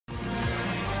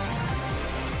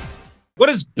What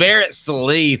does Barrett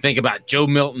Sallee think about Joe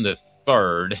Milton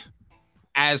III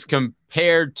as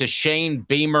compared to Shane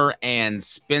Beamer and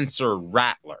Spencer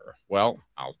Rattler? Well,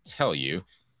 I'll tell you,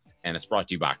 and it's brought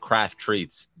to you by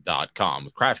crafttreats.com.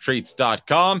 With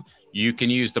crafttreats.com, you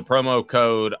can use the promo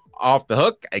code Off the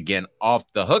Hook, again, Off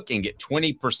the Hook, and get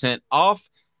 20% off.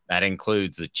 That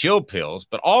includes the chill pills,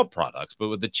 but all products. But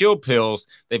with the chill pills,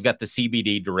 they've got the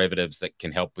CBD derivatives that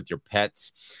can help with your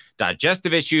pet's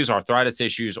digestive issues, arthritis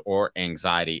issues, or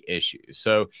anxiety issues.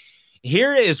 So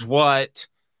here is what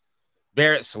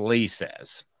Barrett Sallee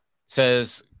says,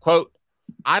 quote,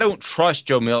 I don't trust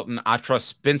Joe Milton. I trust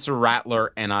Spencer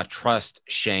Rattler, and I trust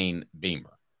Shane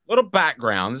Beamer. Little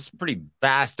background. This is a pretty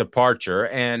vast departure,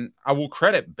 and I will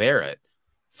credit Barrett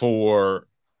for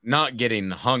not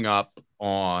getting hung up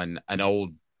on an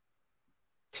old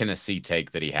Tennessee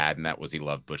take that he had, and that was he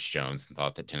loved Butch Jones and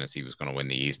thought that Tennessee was going to win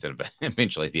the East and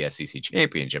eventually the SEC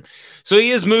championship. So he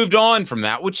has moved on from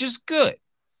that, which is good.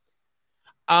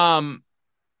 But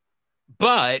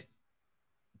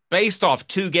based off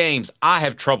 2 games, I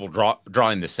have trouble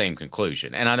drawing the same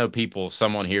conclusion. And I know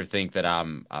someone here think that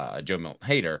I'm a Joe Milton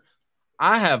hater.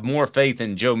 I have more faith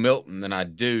in Joe Milton than I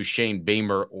do Shane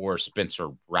Beamer or Spencer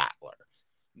Rattler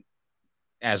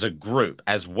as a group,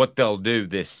 as what they'll do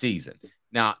this season.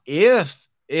 Now, if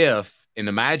in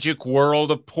the magic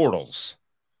world of portals,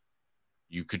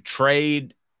 you could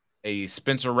trade a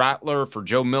Spencer Rattler for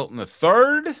Joe Milton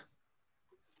III,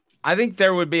 I think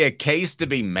there would be a case to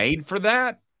be made for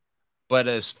that. But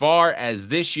as far as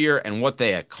this year and what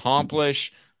they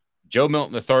accomplish, Joe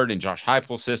Milton III and Josh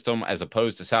Heupel's system, as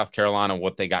opposed to South Carolina,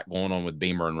 what they got going on with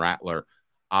Beamer and Rattler,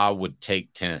 I would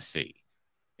take Tennessee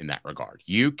in that regard.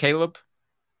 You, Caleb?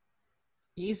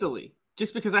 Easily.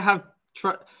 Just because I have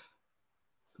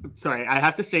sorry, I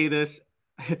have to say this.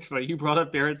 It's funny. You brought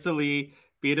up Barrett Sallee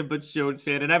being a Butch Jones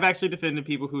fan, and I've actually defended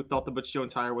people who thought the Butch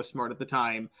Jones hire was smart at the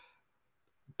time.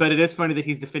 But it is funny that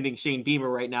he's defending Shane Beamer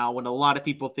right now when a lot of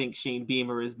people think Shane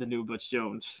Beamer is the new Butch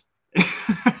Jones.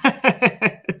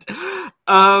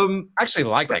 I actually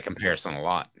like that comparison a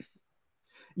lot.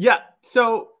 Yeah.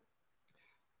 So,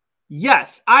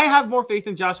 yes, I have more faith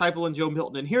in Josh Heupel and Joe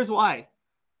Milton, and here's why.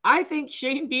 I think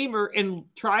Shane Beamer, in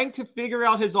trying to figure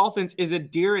out his offense, is a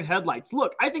deer in headlights.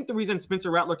 Look, I think the reason Spencer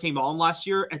Rattler came on last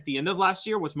year, at the end of last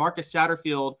year, was Marcus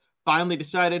Satterfield finally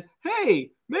decided,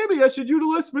 hey, maybe I should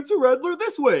utilize Spencer Rattler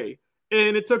this way.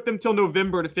 And it took them till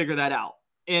November to figure that out.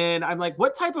 And I'm like,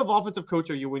 what type of offensive coach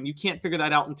are you when you can't figure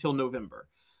that out until November?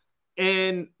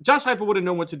 And Josh Heupel would have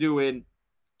known what to do in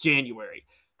January.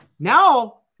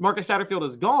 Now, Marcus Satterfield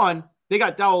is gone. They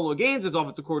got Dowell Gaines as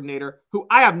offensive coordinator, who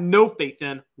I have no faith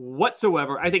in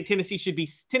whatsoever. I think Tennessee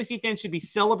fans should be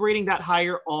celebrating that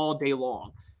hire all day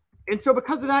long. And so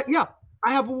because of that, yeah,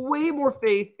 I have way more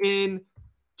faith in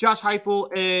Josh Heupel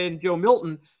and Joe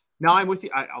Milton. Now I'm with you.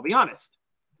 I'll be honest.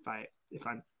 If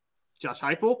I'm Josh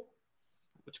Heupel,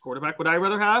 which quarterback would I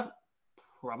rather have?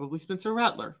 Probably Spencer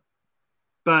Rattler.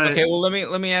 But okay, well, let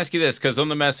me ask you this, because on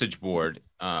the message board,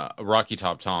 Rocky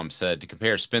Top Tom said to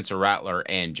compare Spencer Rattler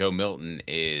and Joe Milton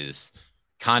is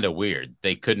kind of weird.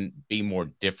 They couldn't be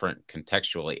more different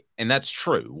contextually, and that's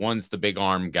true. One's the big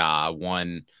arm guy.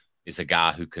 One is a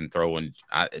guy who can throw in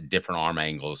different arm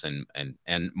angles and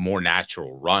more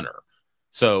natural runner.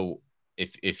 So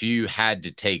if you had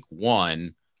to take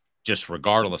one, just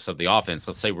regardless of the offense,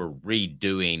 let's say we're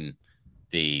redoing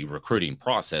the recruiting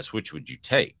process, which would you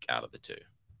take out of the two?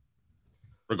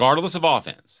 Regardless of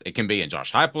offense, it can be in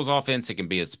Josh Heupel's offense, it can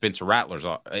be in Spencer Rattler's,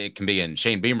 it can be in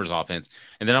Shane Beamer's offense,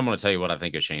 and then I'm going to tell you what I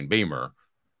think of Shane Beamer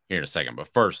here in a second. But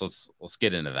first, let's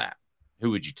get into that.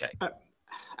 Who would you take?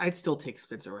 I'd still take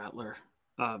Spencer Rattler.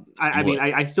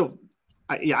 I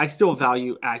still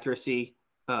value accuracy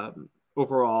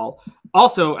overall.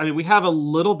 Also, I mean, we have a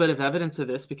little bit of evidence of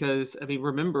this because, I mean,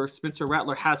 remember, Spencer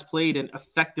Rattler has played in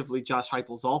effectively Josh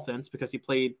Heupel's offense because he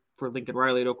played for Lincoln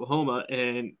Riley at Oklahoma,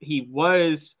 and he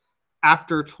was,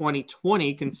 after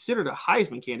 2020, considered a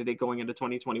Heisman candidate going into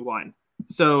 2021.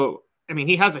 So, I mean,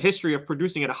 he has a history of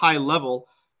producing at a high level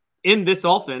in this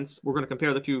offense. We're going to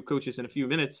compare the two coaches in a few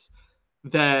minutes.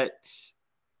 That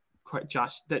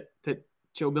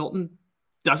Joe Milton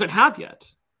doesn't have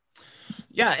yet.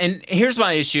 Yeah, and here's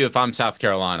my issue if I'm South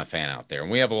Carolina fan out there,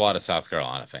 and we have a lot of South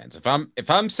Carolina fans. If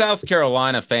I'm South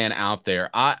Carolina fan out there,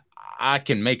 I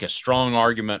can make a strong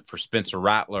argument for Spencer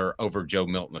Rattler over Joe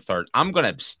Milton III. I'm going to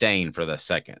abstain for a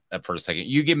second.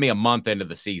 You give me a month into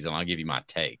the season, I'll give you my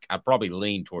take. I probably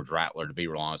lean towards Rattler, to be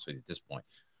real honest with you at this point.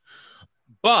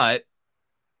 But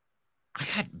I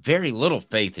got very little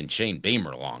faith in Shane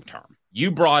Beamer long term.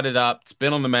 You brought it up. It's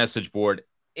been on the message board.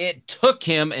 It took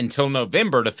him until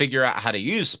November to figure out how to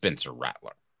use Spencer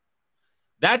Rattler.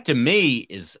 That to me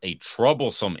is a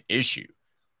troublesome issue.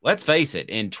 Let's face it,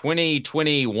 in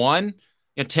 2021,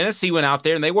 Tennessee went out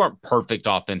there and they weren't perfect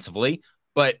offensively,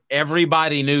 but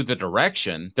everybody knew the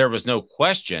direction. There was no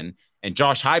question. And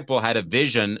Josh Heupel had a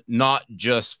vision not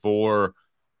just for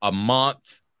a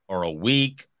month or a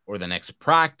week or the next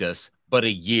practice, but a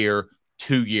year,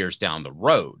 2 years down the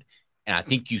road. And I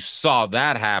think you saw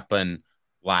that happen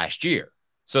last year.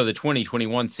 So the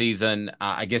 2021 season,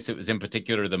 I guess it was in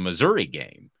particular the Missouri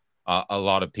game, a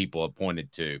lot of people have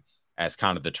pointed to as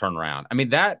kind of the turnaround. I mean,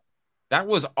 that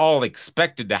was all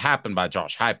expected to happen by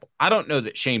Josh Heupel. I don't know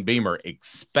that Shane Beamer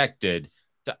expected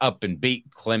to up and beat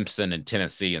Clemson and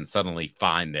Tennessee and suddenly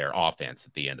find their offense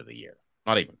at the end of the year.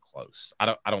 Not even close.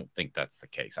 I don't think that's the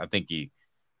case. I think he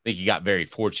got very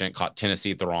fortunate, caught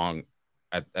Tennessee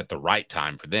at the right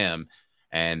time for them,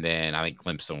 and then I think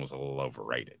Clemson was a little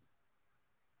overrated.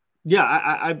 Yeah,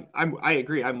 I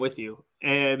agree. I'm with you.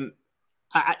 And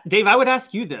Dave, I would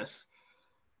ask you this: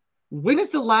 when is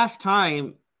the last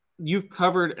time you've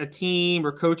covered a team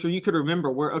or coach, or you could remember,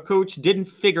 where a coach didn't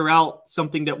figure out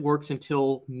something that works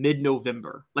until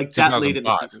mid-November, like that late in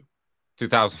the season?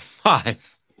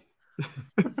 2005.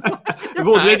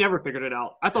 Well, they never figured it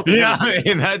out. I thought. I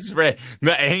mean, that's right.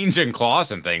 The Ainge and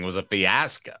Clausen thing was a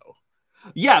fiasco.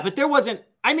 Yeah, but there wasn't.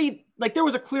 I mean, like, there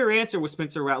was a clear answer with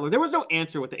Spencer Rattler. There was no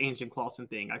answer with the Ainge and Clausen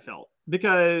thing, I felt,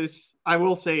 because I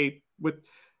will say,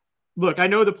 look, I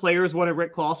know the players wanted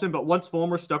Rick Clausen, but once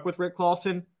Fulmer stuck with Rick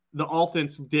Clausen, the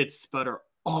offense did sputter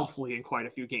awfully in quite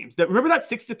a few games. Remember that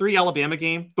 6-3 Alabama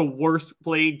game, the worst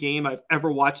played game I've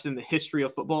ever watched in the history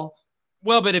of football?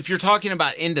 Well, but if you're talking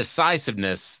about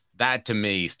indecisiveness, that to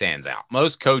me stands out.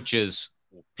 Most coaches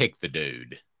will pick the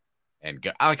dude and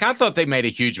go. Like, I thought they made a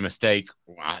huge mistake.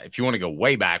 If you want to go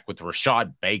way back, with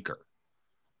Rashad Baker,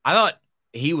 I thought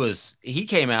he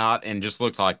came out and just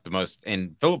looked like the most,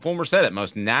 and Philip Fulmer said it,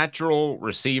 most natural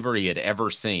receiver he had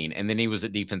ever seen. And then he was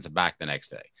at defensive back the next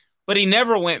day, but he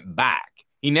never went back.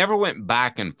 He never went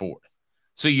back and forth.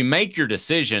 So you make your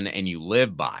decision and you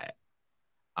live by it.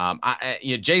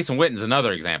 Jason Witten's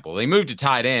another example. They moved to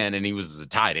tight end and he was a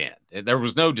tight end. There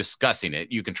was no discussing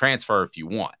it. You can transfer if you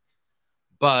want.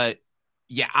 But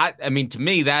yeah, I mean, to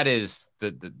me, that is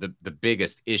the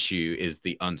biggest issue, is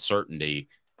the uncertainty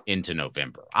into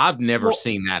November. I've never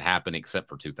seen that happen except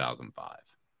for 2005.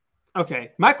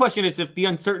 Okay. My question is, if the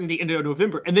uncertainty into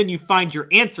November and then you find your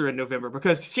answer in November,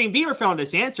 because Shane Beamer found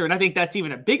his answer. And I think that's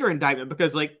even a bigger indictment,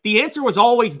 because like the answer was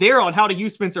always there on how to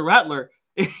use Spencer Rattler.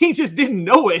 And he just didn't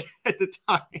know it at the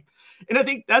time. And I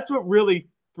think that's what really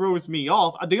throws me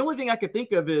off. The only thing I could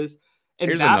think of is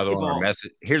here's basketball.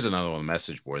 Here's another one on the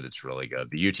message board that's really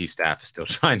good. The UT staff is still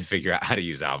trying to figure out how to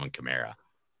use Alvin Kamara.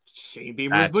 Shane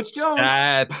Beamer's Butch Jones.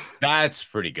 That's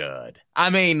pretty good. I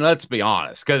mean, let's be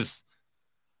honest, because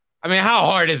I mean, how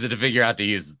hard is it to figure out to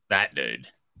use that dude?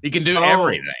 He can do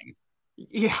everything.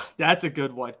 Yeah, that's a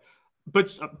good one.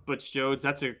 Butch Jones,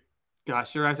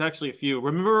 gosh, there was actually a few.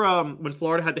 Remember when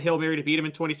Florida had the Hail Mary to beat him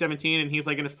in 2017, and he's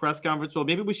like in his press conference, well,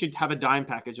 maybe we should have a dime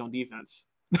package on defense.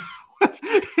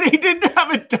 They didn't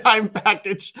have a dime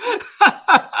package.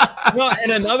 Well,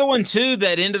 and another one, too,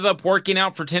 that ended up working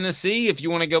out for Tennessee, if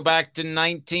you want to go back to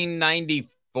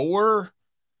 1994,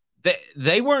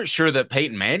 they weren't sure that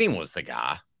Peyton Manning was the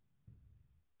guy.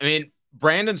 I mean,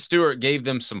 Brandon Stewart gave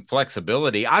them some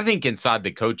flexibility. I think inside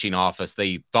the coaching office,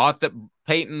 they thought that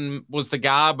Peyton was the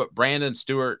guy, but Brandon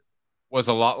Stewart was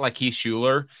a lot like Heath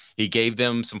Shuler. He gave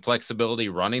them some flexibility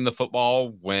running the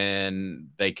football when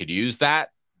they could use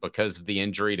that, because of the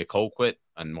injury to Colquitt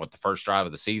and the first drive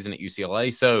of the season at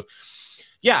UCLA. So,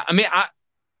 yeah, I mean,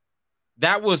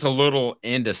 that was a little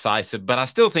indecisive, but I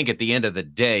still think at the end of the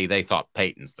day, they thought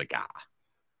Peyton's the guy.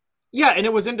 Yeah, and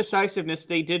it was indecisiveness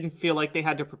they didn't feel like they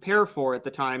had to prepare for at the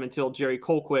time until Jerry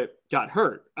Colquitt got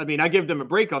hurt. I mean, I give them a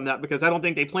break on that, because I don't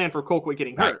think they planned for Colquitt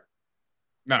getting hurt.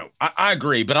 No, I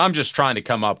agree, but I'm just trying to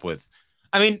come up with,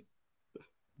 I mean,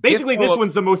 basically, this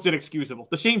one's the most inexcusable.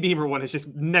 The Shane Beamer one is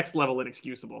just next level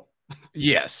inexcusable.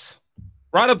 Yes.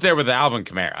 Right up there with Alvin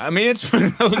Kamara. I mean,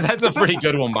 that's a pretty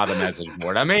good one by the message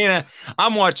board. I mean,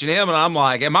 I'm watching him and I'm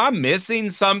like, am I missing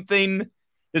something?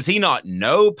 Does he not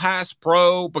know pass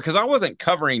pro? Because I wasn't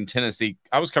covering Tennessee.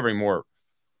 I was covering more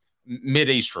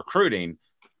Mid-East recruiting,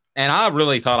 and I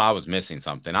really thought I was missing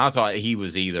something. I thought he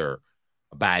was either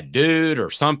a bad dude or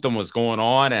something was going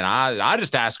on, and I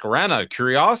just asked around out of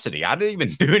curiosity. I didn't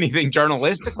even do anything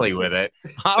journalistically with it.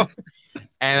 And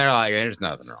they're like, there's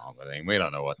nothing wrong with him. We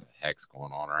don't know what the heck's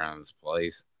going on around this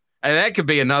place. And that could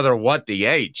be another what the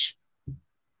H.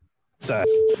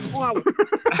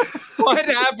 What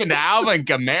happened to Alvin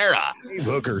Kamara?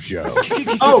 Hooker show.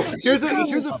 Oh, here's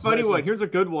a funny one. Here's a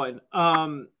good one.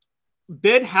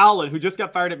 Ben Howland, who just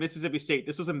got fired at Mississippi State.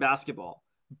 This was in basketball.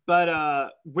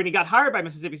 But when he got hired by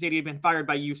Mississippi State, he'd been fired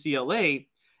by UCLA.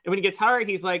 And when he gets hired,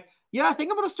 he's like, yeah, I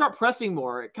think I'm going to start pressing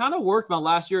more. It kind of worked my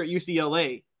last year at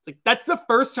UCLA. It's like, that's the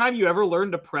first time you ever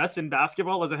learned to press in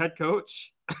basketball as a head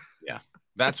coach? Yeah.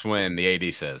 That's when the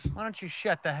AD says, why don't you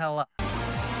shut the hell up?